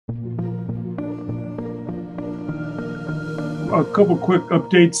A couple quick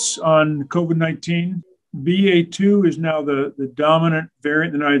updates on COVID-19. BA2 is now the dominant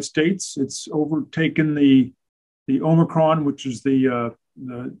variant in the United States. It's overtaken the Omicron, which is the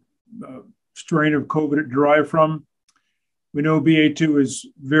strain of COVID it derived from. We know BA2 is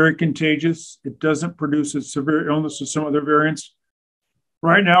very contagious. It doesn't produce a severe illness as some other variants.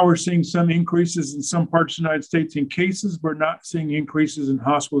 Right now, we're seeing some increases in some parts of the United States in cases. We're not seeing increases in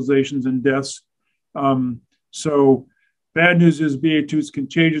hospitalizations and deaths. So bad news is BA2 is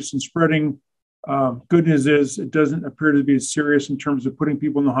contagious and spreading. Good news is it doesn't appear to be as serious in terms of putting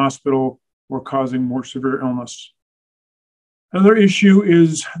people in the hospital or causing more severe illness. Another issue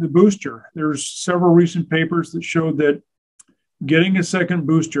is the booster. There's several recent papers that showed that getting a second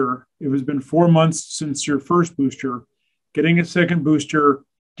booster, if it's been 4 months since your first booster, getting a second booster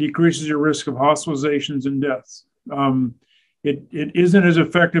decreases your risk of hospitalizations and deaths. It isn't as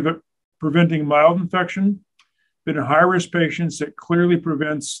effective at preventing mild infection, but in high-risk patients, it clearly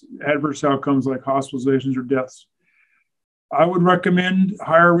prevents adverse outcomes like hospitalizations or deaths. I would recommend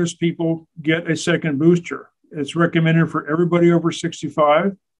higher-risk people get a second booster. It's recommended for everybody over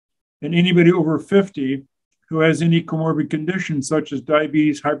 65 and anybody over 50 who has any comorbid conditions such as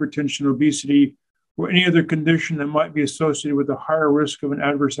diabetes, hypertension, obesity, or any other condition that might be associated with a higher risk of an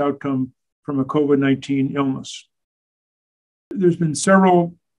adverse outcome from a COVID-19 illness. There's been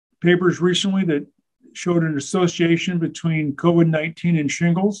several papers recently that showed an association between COVID-19 and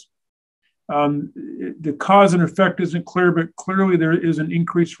shingles. The cause and effect isn't clear, but clearly there is an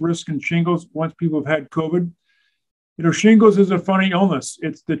increased risk in shingles once people have had COVID. You know, shingles is a funny illness.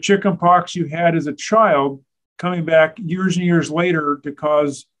 It's the chickenpox you had as a child coming back years and years later to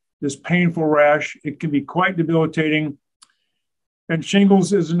cause this painful rash. It can be quite debilitating. And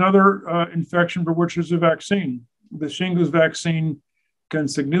shingles is another infection for which there's a vaccine. The shingles vaccine can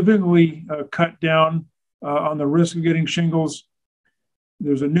significantly cut down on the risk of getting shingles.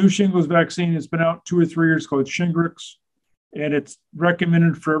 There's a new shingles vaccine that's been out 2 or 3 years called Shingrix, and it's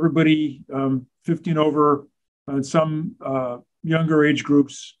recommended for everybody 15 over and some younger age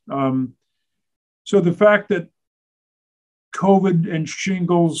groups. So the fact that COVID and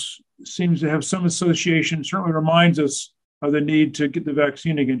shingles seems to have some association certainly reminds us of the need to get the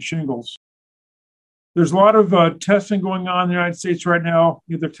vaccine against shingles. There's a lot of testing going on in the United States right now.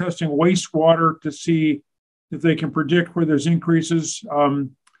 They're testing wastewater to see if they can predict where there's increases.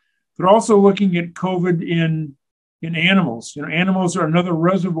 They're also looking at COVID in animals. You know, animals are another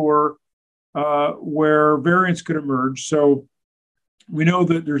reservoir where variants could emerge. So we know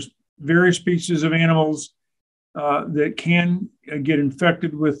that there's various species of animals that can get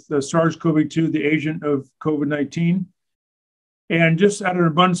infected with SARS-CoV-2, the agent of COVID-19. And just out of an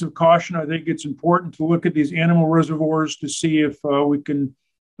abundance of caution, I think it's important to look at these animal reservoirs to see if we can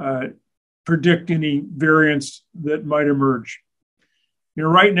predict any variants that might emerge. You know,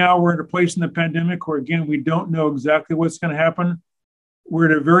 right now we're at a place in the pandemic where, again, we don't know exactly what's going to happen. We're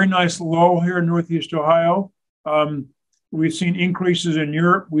at a very nice lull here in Northeast Ohio. We've seen increases in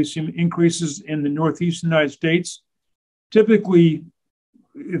Europe. We've seen increases in the Northeast United States. Typically,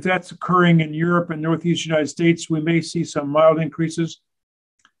 if that's occurring in Europe and Northeast United States, we may see some mild increases.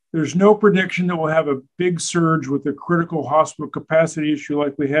 There's no prediction that we'll have a big surge with a critical hospital capacity issue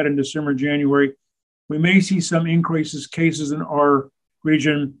like we had in December, January. We may see some cases in our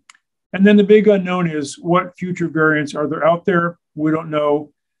region. And then the big unknown is what future variants are there out there? We don't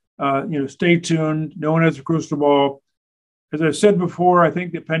know. Stay tuned. No one has a crystal ball. As I've said before, I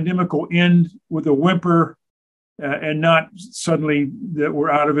think the pandemic will end with a whimper and not suddenly that we're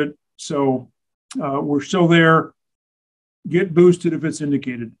out of it. So we're still there. Get boosted if it's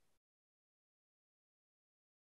indicated.